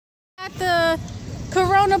at the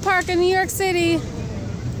Corona Park in New York City.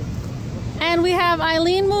 And we have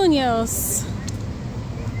Eileen Munoz.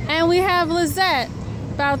 And we have Lizette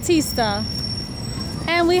Bautista.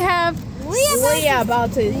 And we have Leah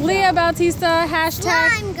Bautista. Leah Bautista, hashtag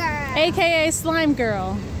Slime Girl. AKA Slime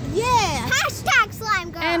Girl. Yeah. Hashtag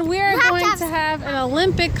Slime Girl. And we're going to have an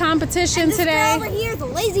Olympic competition and this today. girl over here is a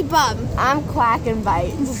lazy bum. I'm Quack and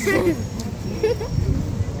Bites.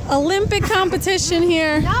 Olympic competition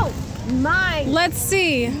here. No, mine. Let's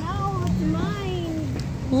see. No, it's mine.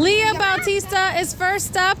 Leah Bautista is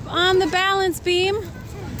first up on the balance beam.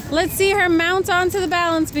 Let's see her mount onto the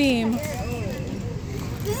balance beam.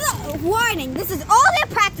 This is a warning. This is all their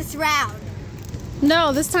practice round.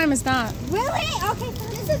 No, this time it's not. Really? Okay, so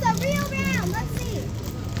this is a real round. Let's see.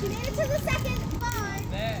 She made it to the second bar.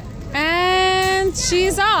 And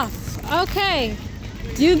she's off. Okay.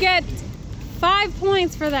 You get 5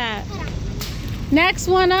 points for that. Next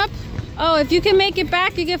one up. Oh, if you can make it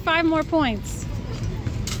back, you get 5 more points.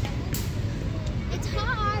 It's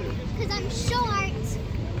hard because I'm short.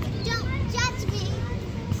 Don't judge me.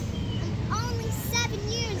 I'm only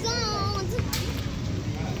 7 years old.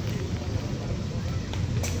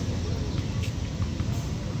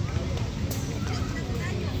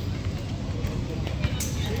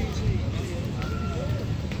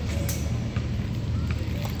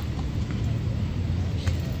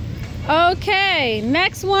 Okay,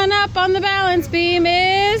 next one up on the balance beam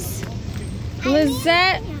is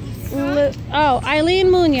Lizette. Eileen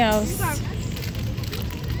Munoz.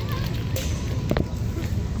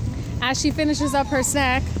 As she finishes up her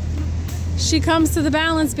snack, she comes to the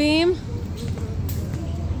balance beam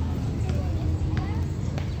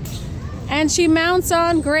and she mounts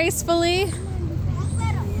on gracefully.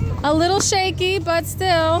 A little shaky, but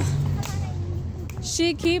still,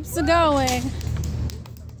 she keeps going.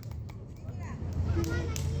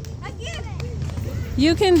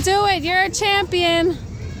 You can do it. You're a champion.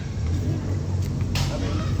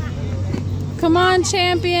 Come on,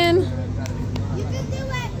 champion. You can do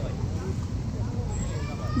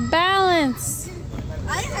it. Balance. You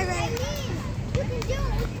can do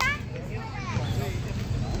it. We practice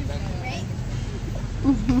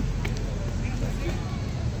for it.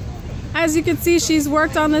 As you can see, she's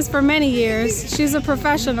worked on this for many years. She's a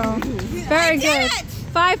professional. Very good.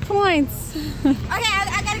 5 points. Okay,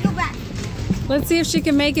 I gotta go back. Let's see if she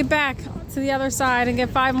can make it back to the other side and get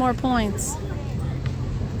 5 more points.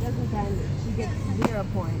 She gets 0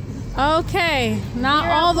 points. Okay, not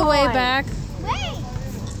all the way points. back. Wait.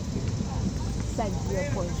 Said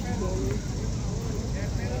 0 points.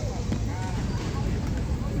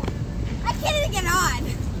 I can't even get on.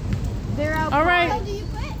 0 points. All right. So do you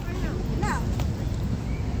quit or no? No.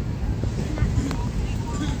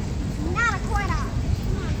 Not a quitter.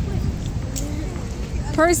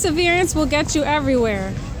 Perseverance will get you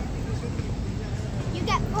everywhere. You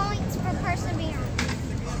get points for perseverance.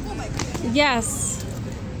 Yes.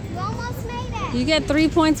 You almost made it. You get 3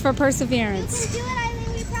 points for You perseverance. can do it,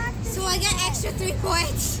 Eileen. We practice. So I get extra 3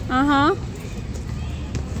 points. Uh-huh.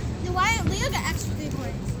 Then why didn't Leo get extra 3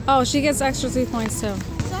 points? Oh, she gets extra 3 points too.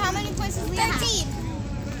 So how many points does Leo have? 13.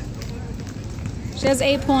 She has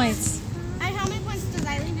 8 points. And how many points does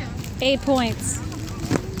Eileen have? 8 points.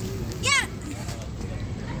 Yeah.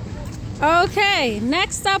 Okay,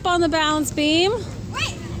 next up on the balance beam.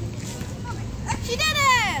 Wait. She did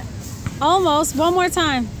it. Almost. One more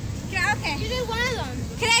time. Yeah, okay. You did one of them.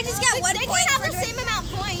 Can I just get 1 point? They can have the same amount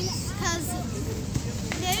of points because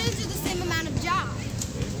they didn't do the same amount of job.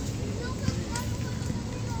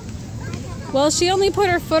 Well, she only put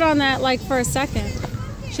her foot on that like for a second.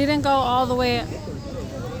 She didn't go all the way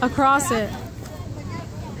across it.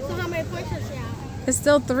 So how many points does she have? It's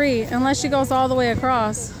still 3, unless she goes all the way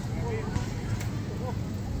across.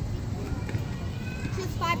 She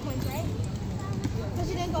has 5 points, right? Because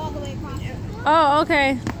she didn't go all the way across. Oh,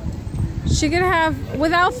 okay. She could have,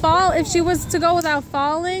 without fall, if she was to go without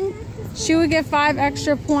falling, she would get 5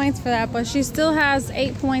 extra points for that, but she still has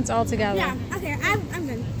 8 points altogether. Yeah, okay, I'm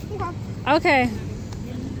good. Okay.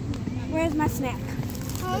 Where's my snack?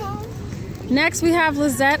 Next we have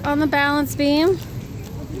Lizette on the balance beam.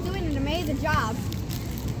 She's doing an amazing job.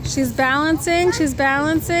 She's balancing, she's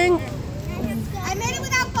balancing. I made it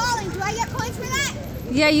without falling. Do I get points for that?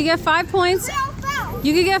 Yeah, you get 5 points. No, I fell.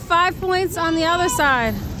 You could get 5 points on the other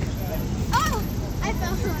side. Oh, I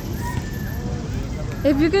fell.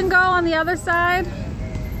 If you can go on the other side,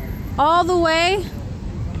 all the way,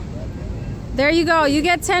 there you go. You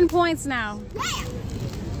get 10 points now. Yeah.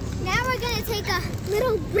 Now we're going to take a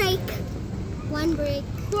little break. 1 break.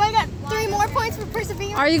 Do I get 3 more points for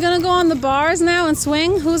perseverance? Are you going to go on the bars now and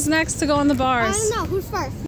swing? Who's next to go on the bars? I don't know. Who's first?